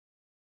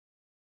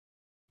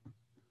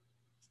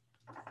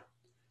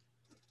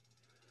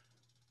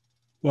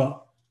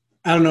Well,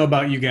 I don't know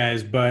about you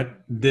guys, but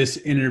this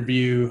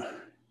interview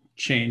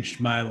changed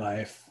my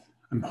life.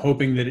 I'm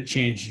hoping that it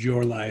changed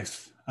your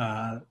life.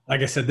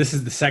 Like I said, this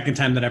is the second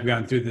time that I've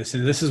gone through this,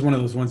 and this is one of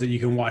those ones that you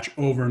can watch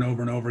over and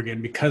over and over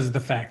again because of the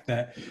fact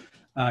that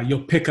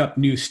you'll pick up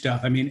new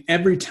stuff. I mean,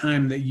 every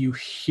time that you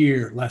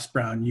hear Les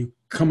Brown, you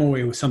come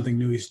away with something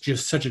new. He's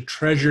just such a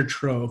treasure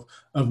trove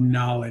of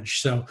knowledge.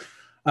 So,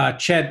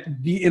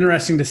 Chad, be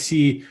interesting to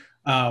see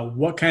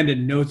what kind of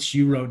notes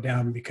you wrote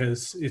down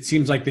because it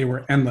seems like they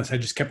were endless. I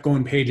just kept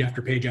going page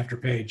after page after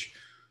page.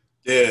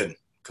 Dude,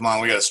 come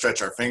on, we got to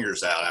stretch our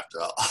fingers out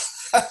after all.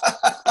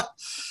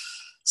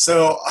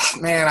 So,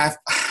 man, I've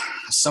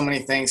so many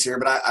things here,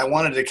 but I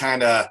wanted to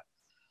kind of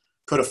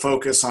put a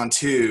focus on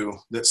two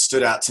that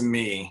stood out to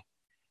me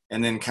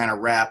and then kind of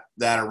wrap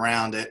that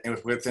around it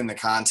within the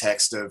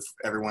context of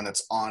everyone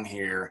that's on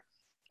here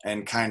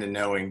and kind of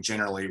knowing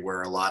generally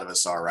where a lot of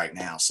us are right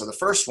now. So the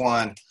first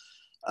one,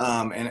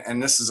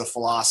 and this is a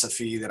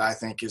philosophy that I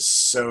think is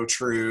so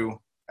true.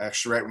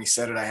 Actually, right when he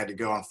said it, I had to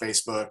go on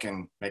Facebook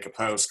and make a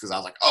post because I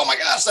was like, oh my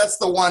gosh, that's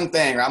the one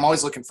thing. I'm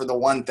always looking for the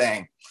one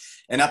thing.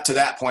 And up to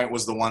that point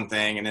was the one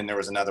thing. And then there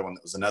was another one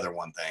that was another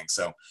one thing.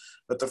 So,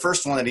 but the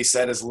first one that he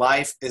said is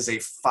life is a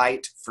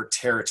fight for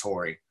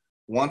territory.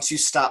 Once you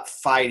stop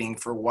fighting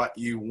for what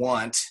you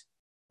want,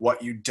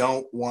 what you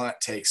don't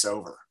want takes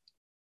over.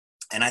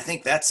 And I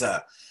think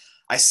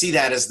I see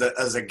that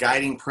as a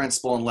guiding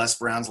principle in Les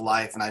Brown's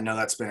life. And I know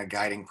that's been a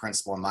guiding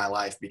principle in my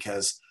life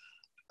because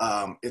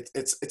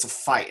it's a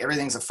fight.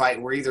 Everything's a fight.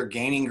 We're either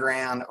gaining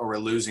ground or we're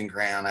losing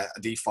ground. A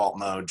default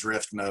mode,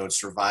 drift mode,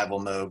 survival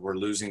mode. We're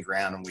losing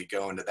ground and we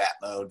go into that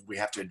mode. We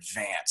have to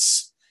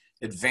advance.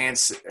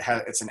 Advance.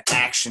 It's an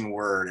action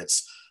word.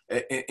 It's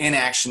in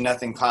action.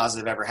 Nothing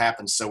positive ever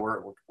happens.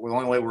 So the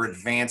only way we're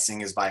advancing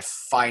is by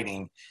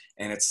fighting,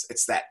 and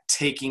it's that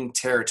taking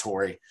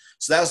territory.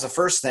 So that was the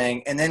first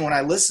thing. And then when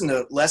I listened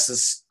to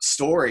Les's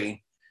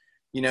story,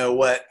 you know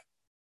what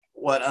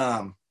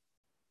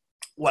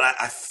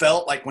I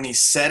felt like when he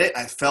said it,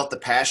 I felt the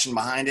passion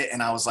behind it,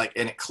 and I was like,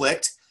 and it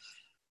clicked.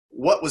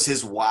 What was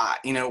his why?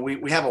 You know,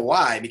 we have a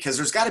why because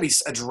there's got to be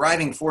a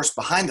driving force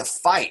behind the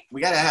fight.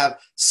 We got to have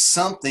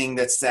something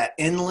that's that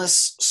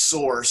endless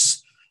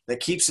source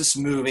that keeps us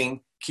moving,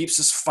 keeps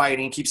us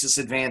fighting, keeps us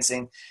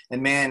advancing.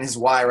 And man, his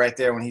why right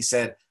there when he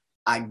said,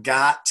 I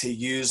got to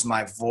use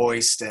my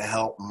voice to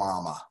help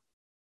mama.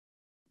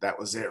 That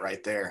was it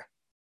right there.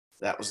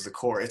 That was the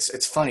core.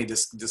 It's funny.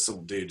 This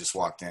little dude just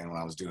walked in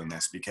when I was doing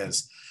this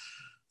because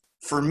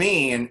for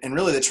me and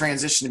really the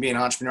transition to be an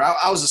entrepreneur,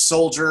 I was a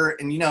soldier,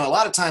 and you know, a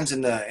lot of times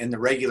in the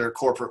regular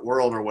corporate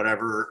world or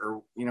whatever,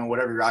 or you know,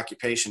 whatever your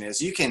occupation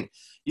is, you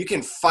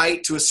can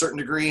fight to a certain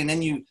degree, and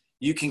then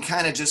you can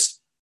kind of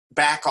just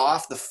back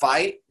off the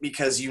fight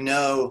because you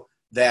know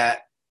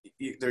that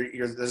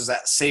there's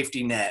that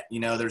safety net. You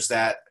know, there's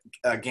that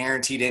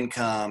guaranteed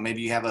income.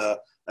 Maybe you have a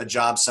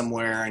job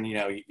somewhere and, you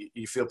know,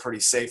 you feel pretty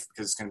safe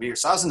because it's going to be here.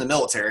 So I was in the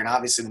military, and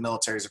obviously the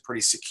military is a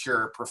pretty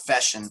secure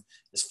profession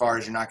as far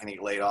as you're not going to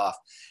get laid off.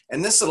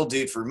 And this little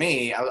dude, for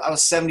me, I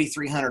was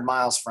 7,300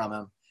 miles from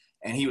him,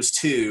 and he was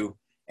 2,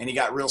 and he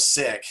got real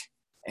sick,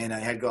 and I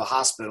had to go to the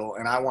hospital,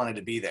 and I wanted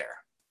to be there.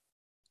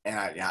 And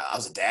I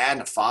was a dad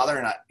and a father,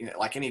 and you know,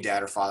 like any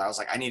dad or father, I was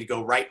like, I need to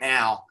go right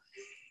now.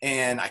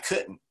 And I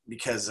couldn't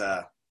because,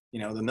 you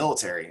know, the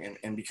military.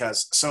 And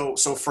because, so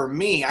for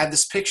me, I had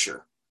this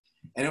picture.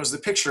 And it was the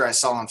picture I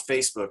saw on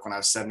Facebook when I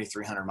was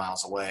 7,300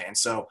 miles away. And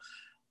so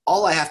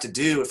all I have to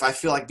do, if I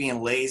feel like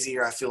being lazy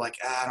or I feel like,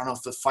 I don't know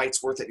if the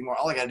fight's worth it anymore,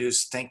 all I got to do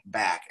is think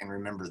back and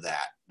remember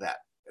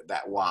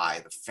that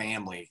why, the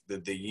family,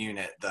 the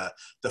unit,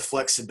 the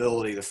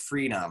flexibility, the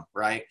freedom,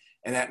 right?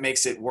 And that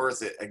makes it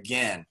worth it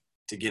again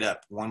to get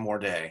up one more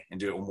day and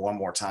do it one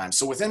more time.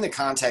 So within the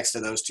context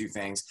of those two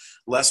things,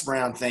 Les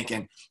Brown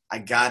thinking, I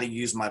got to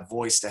use my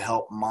voice to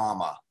help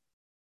mama.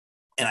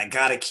 And I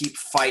got to keep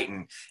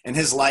fighting. And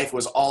his life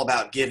was all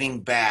about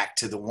giving back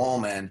to the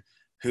woman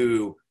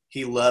who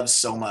he loves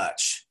so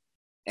much.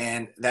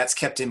 And that's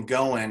kept him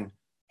going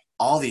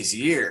all these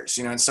years,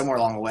 you know, and somewhere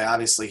along the way,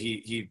 obviously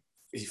he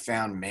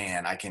found,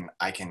 man, I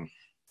can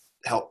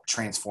help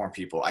transform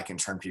people. I can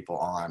turn people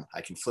on.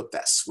 I can flip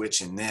that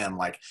switch in them.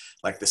 Like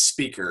the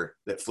speaker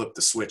that flipped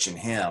the switch in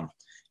him,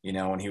 you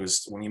know,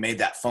 when he made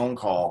that phone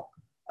call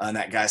and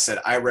that guy said,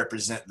 I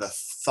represent the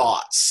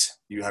thoughts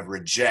you have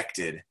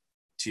rejected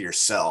to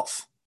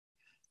yourself.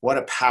 What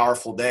a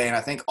powerful day. And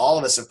I think all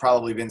of us have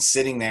probably been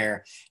sitting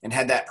there and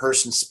had that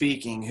person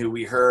speaking who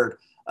we heard,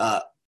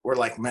 we're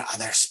like, man,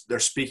 they're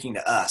speaking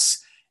to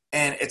us.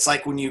 And it's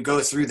like when you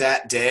go through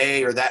that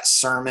day or that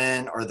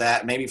sermon or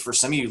that, maybe for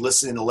some of you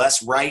listening to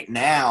Les right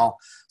now,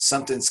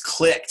 something's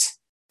clicked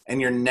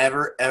and you're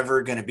never,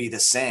 ever going to be the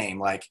same.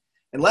 Like,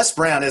 and Les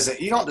Brown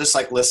you don't just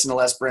like listen to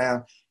Les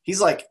Brown.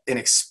 He's like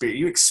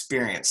you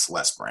experience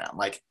Les Brown.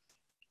 Like,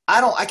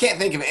 I can't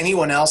think of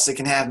anyone else that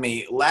can have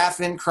me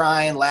laughing,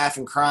 crying,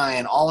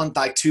 all in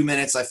like 2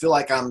 minutes. I feel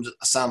like I'm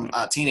some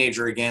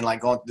teenager again,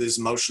 like going through this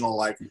emotional,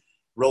 like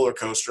roller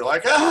coaster,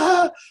 like,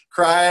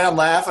 crying, I'm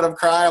laughing, I'm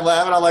crying, I'm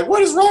laughing. I'm like,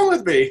 what is wrong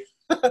with me?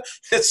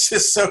 It's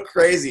just so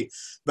crazy.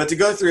 But to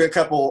go through a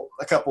couple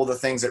of the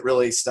things that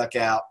really stuck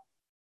out,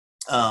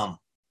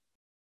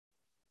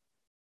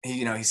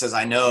 he says,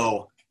 I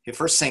know, the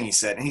first thing he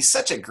said, and he's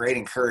such a great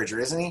encourager,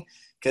 isn't he?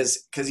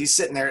 Because he's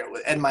sitting there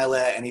with Ed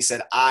Mylett, and he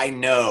said, I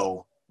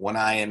know when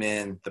I am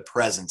in the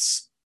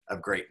presence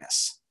of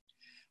greatness.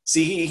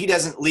 See, he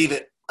doesn't leave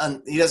it,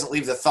 he doesn't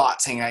leave the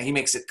thoughts hanging out. He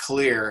makes it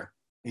clear.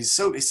 He's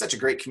such a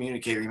great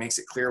communicator. He makes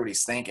it clear what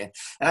he's thinking.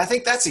 And I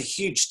think that's a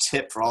huge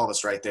tip for all of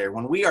us right there.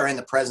 When we are in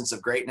the presence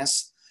of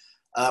greatness,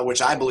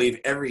 which I believe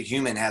every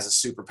human has a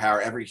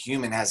superpower, every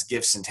human has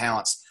gifts and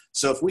talents.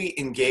 So if we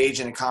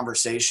engage in a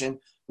conversation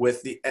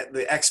with the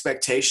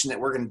expectation that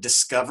we're going to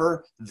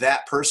discover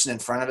that person in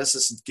front of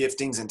us'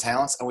 giftings and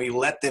talents, and we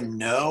let them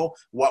know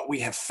what we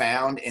have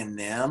found in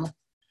them,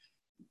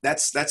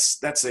 that's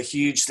a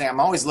huge thing. I'm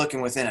always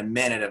looking within a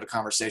minute of a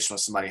conversation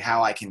with somebody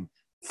how I can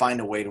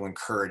find a way to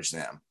encourage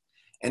them.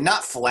 And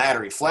not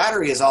flattery.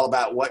 Flattery is all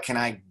about what can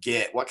I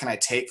get? What can I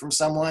take from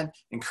someone?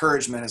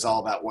 Encouragement is all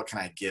about what can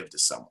I give to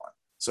someone?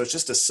 So it's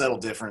just a subtle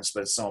difference,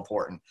 but it's so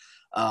important.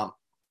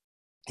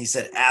 He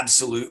said,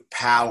 absolute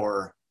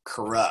power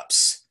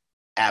corrupts.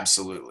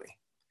 Absolutely.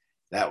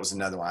 That was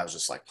another one. I was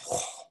just like, whoa.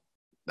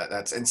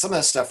 That's, and some of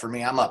that stuff for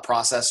me, I'm a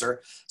processor.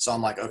 So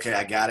I'm like, okay,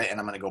 I got it. And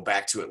I'm going to go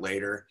back to it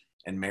later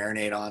and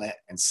marinate on it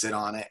and sit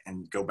on it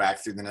and go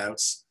back through the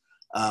notes.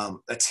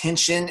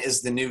 Attention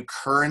is the new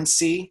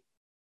currency.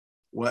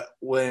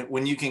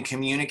 When you can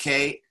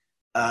communicate,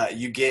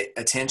 you get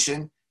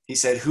attention. He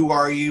said, who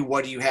are you?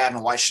 What do you have?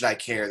 And why should I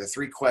care? The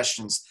three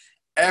questions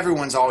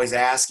everyone's always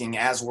asking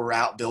as we're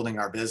out building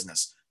our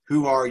business.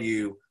 Who are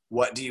you?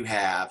 What do you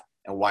have?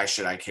 And why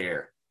should I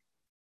care?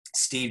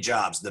 Steve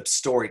Jobs, the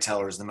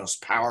storyteller, is the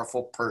most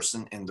powerful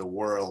person in the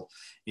world.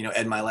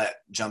 Ed Mylett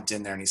jumped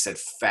in there and he said,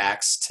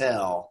 facts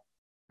tell,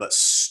 but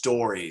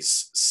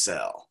stories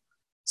sell.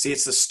 See,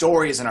 it's the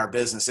stories in our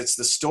business. It's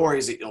the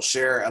stories that you'll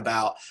share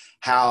about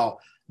how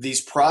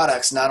these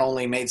products not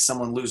only made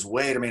someone lose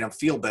weight or made them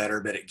feel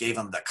better, but it gave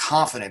them the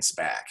confidence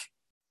back.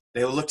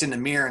 They looked in the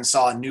mirror and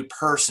saw a new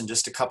person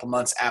just a couple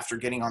months after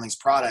getting on these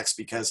products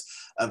because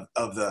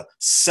of the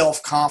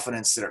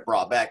self-confidence that it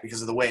brought back,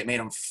 because of the way it made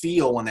them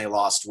feel when they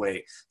lost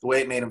weight, the way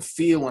it made them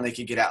feel when they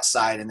could get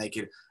outside and they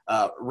could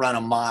run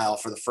a mile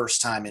for the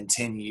first time in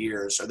 10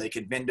 years, or they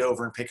could bend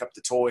over and pick up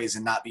the toys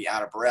and not be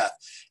out of breath.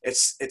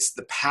 It's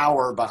the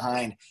power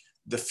behind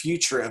the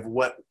future of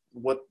what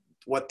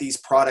these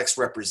products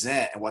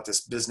represent and what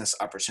this business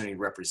opportunity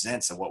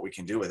represents and what we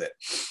can do with it.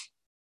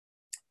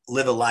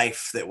 Live a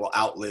life that will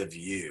outlive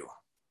you.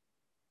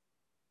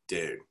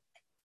 Dude,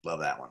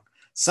 love that one.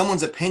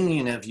 Someone's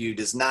opinion of you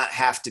does not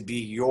have to be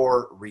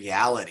your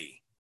reality.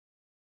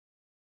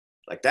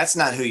 Like, that's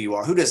not who you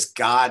are. Who does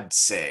God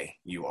say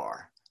you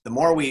are? The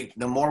more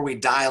we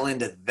dial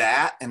into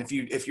that, and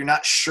if you're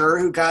not sure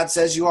who God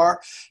says you are,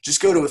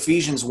 just go to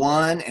Ephesians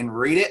 1 and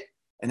read it,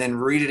 and then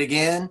read it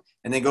again,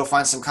 and then go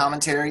find some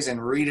commentaries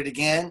and read it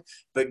again.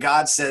 But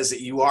God says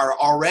that you are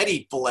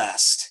already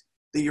blessed,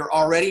 that you're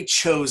already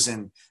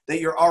chosen,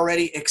 that you're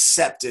already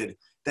accepted,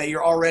 that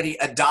you're already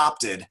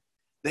adopted,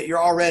 that you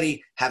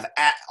already have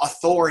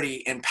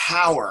authority and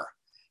power.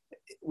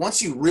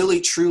 Once you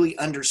really truly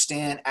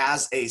understand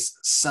as a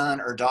son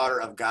or daughter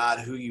of God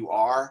who you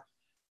are,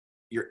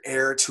 you're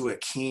heir to a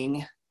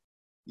king,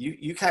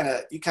 you kind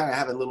of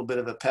have a little bit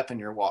of a pep in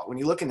your walk. When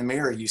you look in the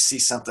mirror, you see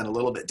something a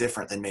little bit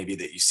different than maybe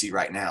that you see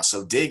right now.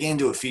 So dig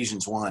into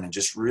Ephesians 1 and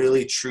just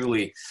really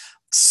truly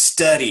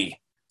study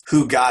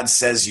who God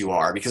says you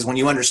are, because when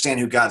you understand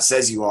who God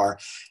says you are,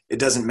 it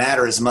doesn't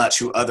matter as much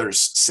who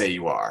others say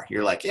you are.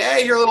 You're like, yeah,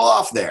 you're a little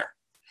off there.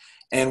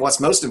 And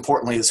what's most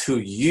importantly is who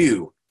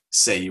you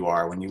say you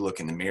are when you look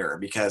in the mirror.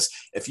 Because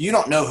if you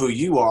don't know who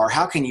you are,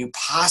 how can you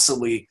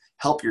possibly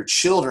help your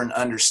children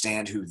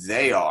understand who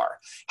they are?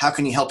 How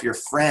can you help your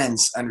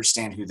friends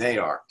understand who they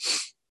are?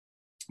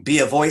 Be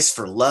a voice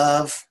for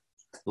love.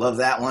 Love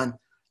that one.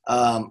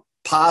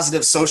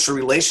 Positive social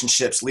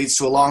relationships leads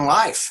to a long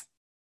life.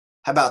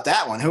 How about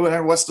that one?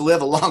 Whoever wants to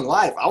live a long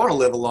life? I want to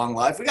live a long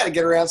life. We got to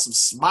get around some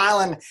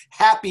smiling,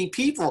 happy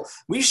people.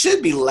 We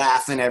should be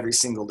laughing every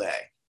single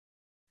day.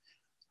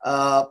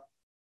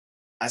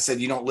 I said,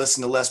 you don't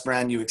listen to Les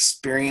Brown, you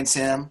experience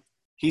him.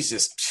 He's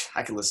just,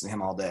 I could listen to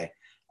him all day.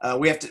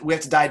 We have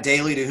to die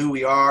daily to who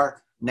we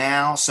are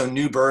now, so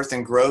new birth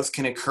and growth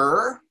can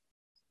occur.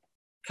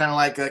 Kind of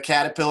like a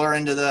caterpillar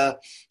into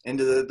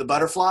the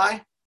butterfly.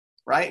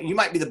 Right? You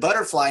might be the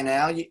butterfly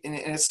now, and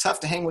it's tough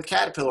to hang with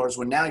caterpillars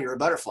when now you're a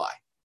butterfly.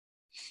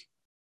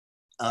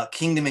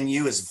 Kingdom in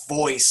you is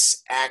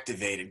voice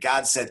activated.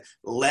 God said,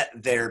 let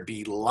there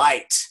be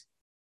light,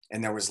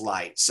 and there was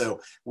light. So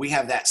we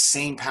have that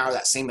same power,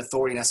 that same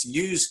authority, and us to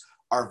use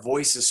our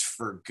voices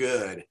for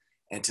good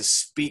and to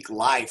speak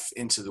life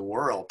into the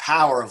world.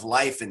 Power of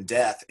life and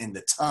death in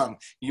the tongue.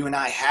 You and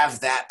I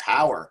have that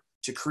power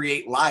to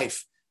create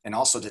life and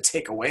also to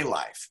take away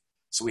life.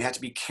 So we have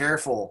to be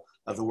careful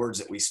of the words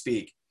that we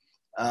speak.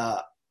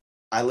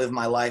 I live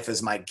my life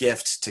as my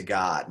gift to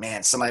God.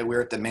 Man, we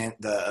were at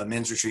the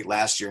men's retreat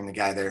last year, and the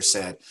guy there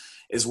said,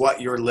 is what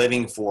you're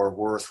living for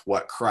worth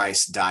what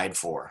Christ died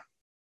for?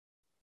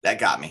 that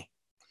got me.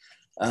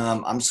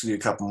 I'm just going to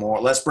do a couple more.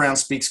 Les Brown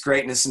speaks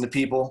greatness into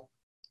people.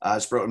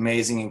 Just wrote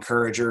Amazing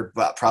Encourager,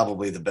 but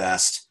probably the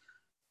best.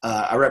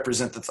 I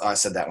represent I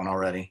said that one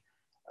already.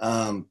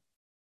 Going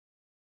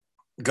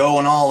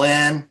all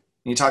in.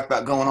 You talked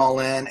about going all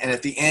in. And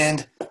at the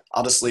end,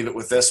 I'll just leave it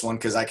with this one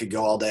because I could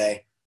go all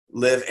day.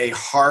 Live a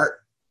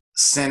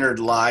heart-centered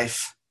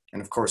life.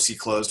 And of course, he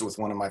closed with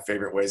one of my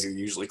favorite ways he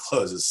usually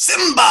closes.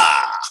 Simba!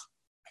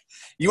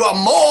 You are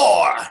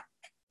more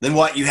than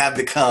what you have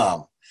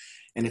become.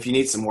 And if you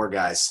need some more,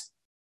 guys,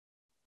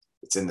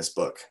 it's in this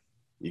book.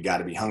 You got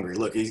to be hungry.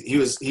 Look, he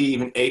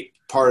even ate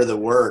part of the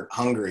word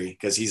hungry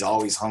because he's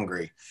always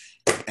hungry.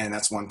 And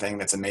that's one thing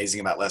that's amazing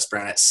about Les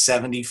Brown. At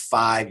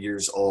 75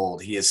 years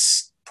old, he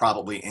is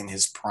probably in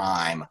his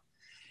prime.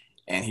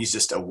 And he's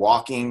just a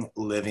walking,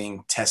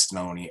 living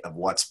testimony of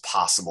what's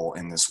possible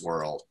in this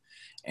world.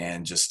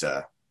 And just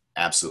a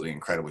absolutely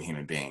incredible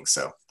human being.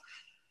 So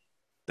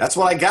that's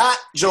what I got,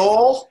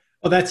 Joel.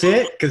 Oh, that's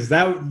it? Because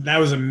that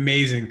was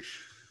amazing.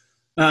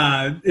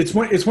 It's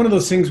one of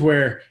those things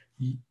where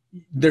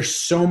there's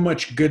so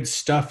much good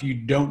stuff you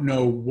don't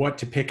know what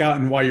to pick out,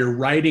 and while you're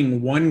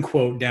writing one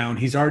quote down,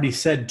 he's already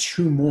said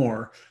two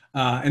more,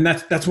 and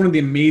that's one of the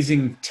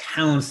amazing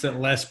talents that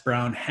Les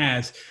Brown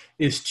has,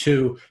 is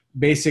to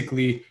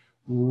basically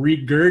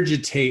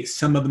regurgitate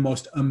some of the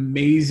most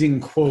amazing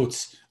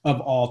quotes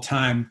of all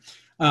time.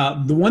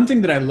 The one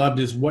thing that I loved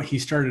is what he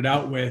started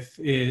out with,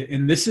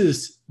 and this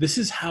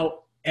is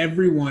how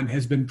everyone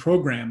has been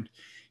programmed.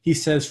 He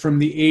says, from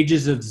the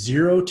ages of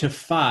 0 to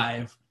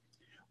 5,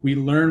 we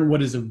learn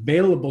what is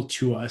available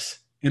to us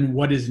and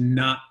what is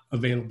not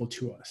available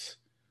to us.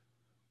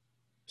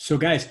 So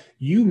guys,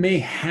 you may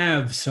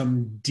have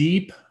some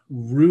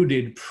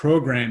deep-rooted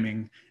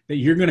programming that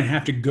you're going to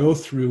have to go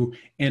through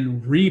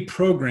and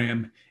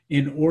reprogram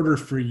in order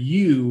for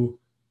you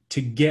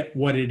to get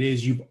what it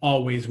is you've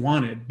always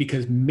wanted.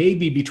 Because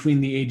maybe between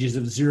the ages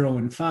of 0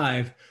 and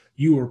 5,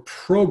 you were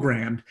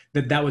programmed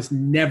that was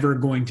never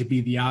going to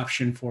be the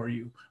option for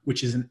you,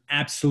 which is an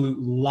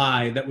absolute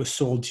lie that was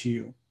sold to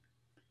you.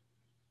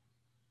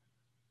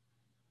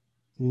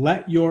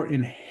 Let your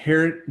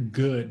inherent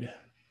good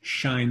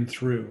shine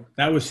through.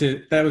 That was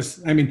it.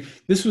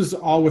 This was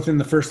all within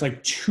the first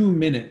 2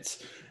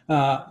 minutes.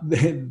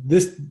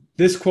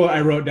 This quote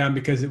I wrote down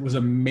because it was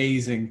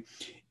amazing.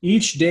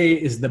 Each day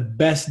is the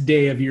best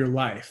day of your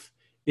life.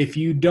 If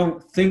you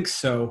don't think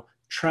so,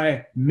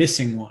 try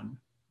missing one.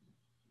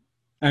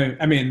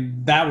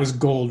 That was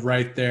gold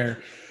right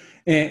there.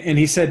 And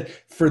he said,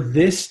 for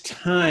this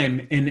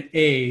time and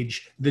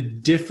age, the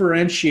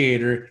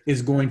differentiator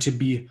is going to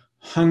be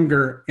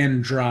hunger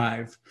and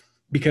drive.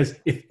 Because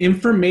if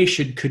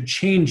information could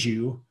change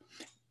you,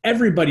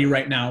 everybody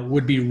right now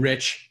would be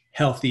rich,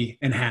 healthy,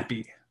 and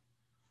happy.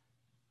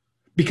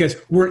 Because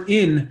we're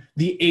in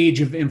the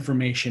age of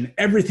information.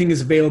 Everything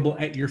is available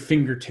at your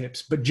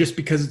fingertips. But just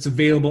because it's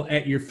available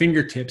at your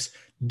fingertips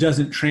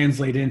doesn't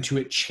translate into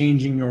it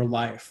changing your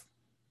life.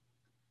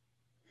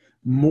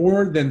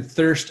 More than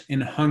thirst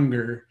and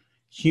hunger,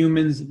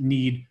 humans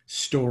need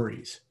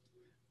stories.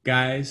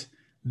 Guys,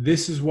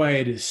 this is why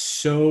it is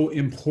so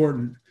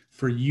important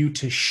for you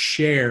to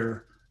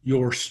share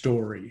your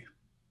story.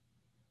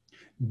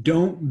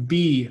 Don't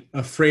be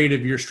afraid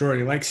of your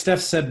story. Like Steph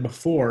said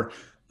before,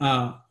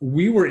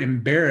 we were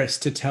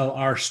embarrassed to tell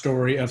our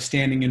story of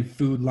standing in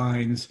food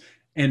lines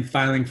and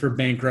filing for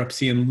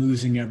bankruptcy and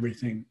losing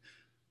everything.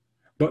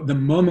 But the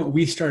moment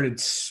we started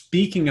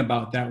speaking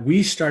about that,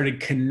 we started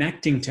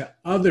connecting to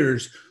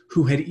others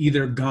who had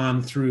either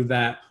gone through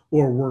that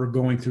or were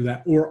going through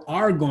that or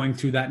are going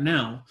through that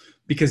now.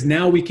 Because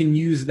now we can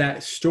use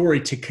that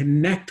story to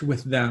connect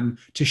with them,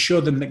 to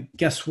show them that,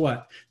 guess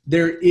what?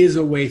 There is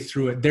a way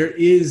through it. There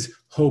is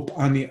hope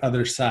on the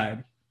other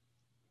side.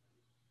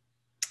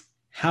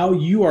 How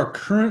you are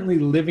currently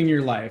living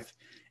your life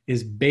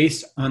is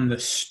based on the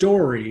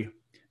story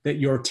that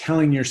you're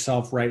telling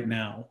yourself right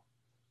now.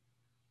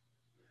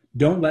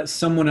 Don't let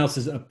someone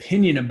else's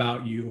opinion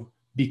about you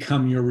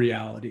become your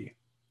reality.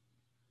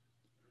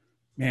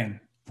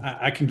 Man,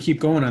 I can keep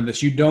going on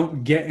this. You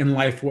don't get in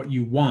life what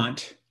you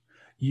want.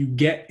 You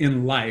get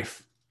in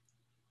life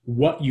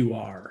what you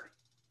are.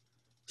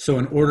 So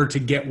in order to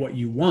get what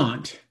you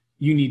want,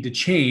 you need to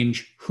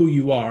change who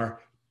you are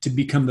to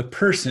become the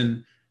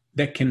person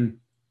that can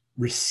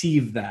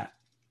receive that.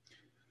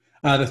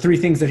 The three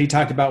things that he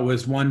talked about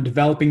was 1,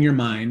 developing your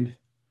mind.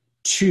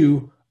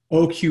 2,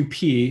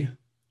 OQP,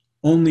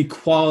 only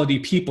quality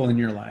people in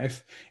your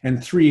life.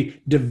 And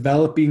 3,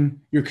 developing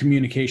your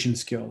communication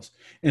skills.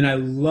 And I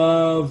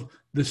love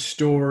the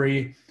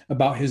story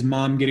about his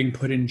mom getting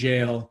put in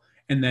jail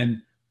and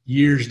then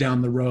years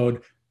down the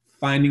road,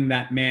 finding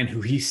that man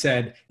who he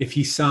said if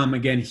he saw him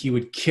again, he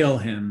would kill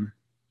him.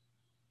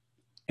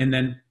 And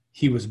then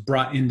he was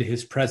brought into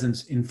his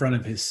presence in front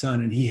of his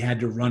son and he had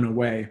to run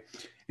away.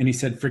 And he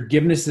said,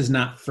 forgiveness is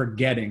not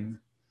forgetting.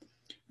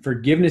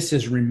 Forgiveness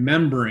is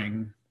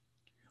remembering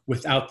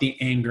without the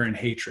anger and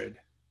hatred.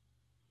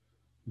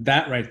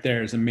 That right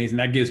there is amazing.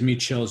 That gives me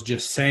chills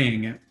just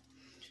saying it.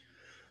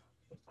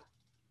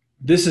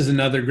 This is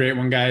another great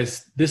one,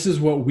 guys. This is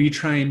what we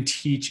try and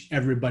teach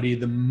everybody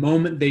the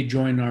moment they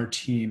join our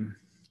team.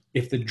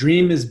 If the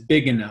dream is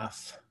big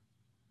enough,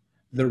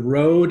 the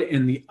road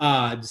and the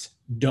odds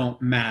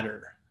don't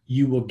matter.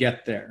 You will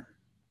get there.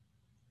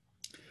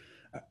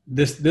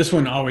 This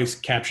one always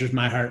captures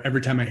my heart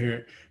every time I hear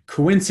it.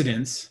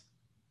 Coincidence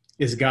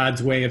is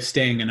God's way of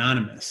staying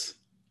anonymous.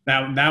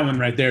 That one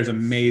right there is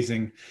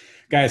amazing.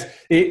 Guys,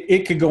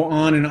 it could go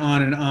on and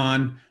on and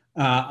on.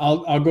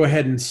 I'll go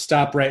ahead and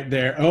stop right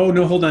there. Oh,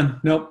 no, hold on.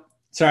 Nope.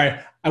 Sorry.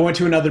 I went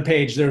to another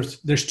page.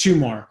 There's two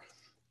more.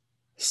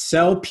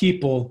 Sell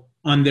people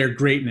on their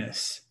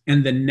greatness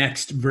and the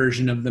next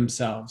version of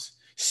themselves.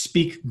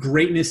 Speak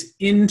greatness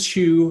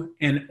into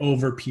and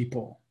over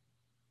people.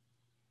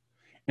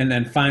 And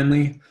then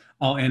finally,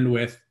 I'll end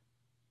with,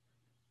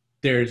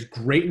 there's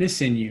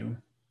greatness in you.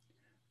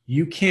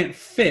 You can't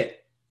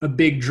fit a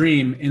big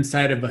dream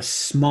inside of a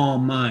small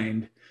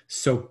mind.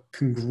 So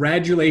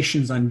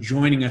congratulations on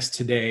joining us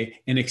today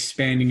and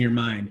expanding your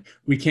mind.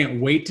 We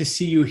can't wait to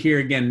see you here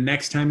again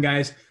next time,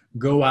 guys.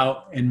 Go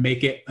out and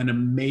make it an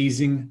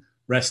amazing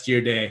rest of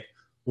your day.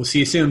 We'll see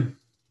you soon.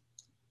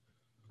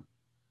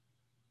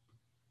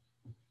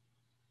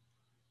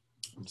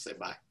 Say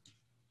bye.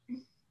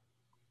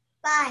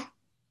 Bye.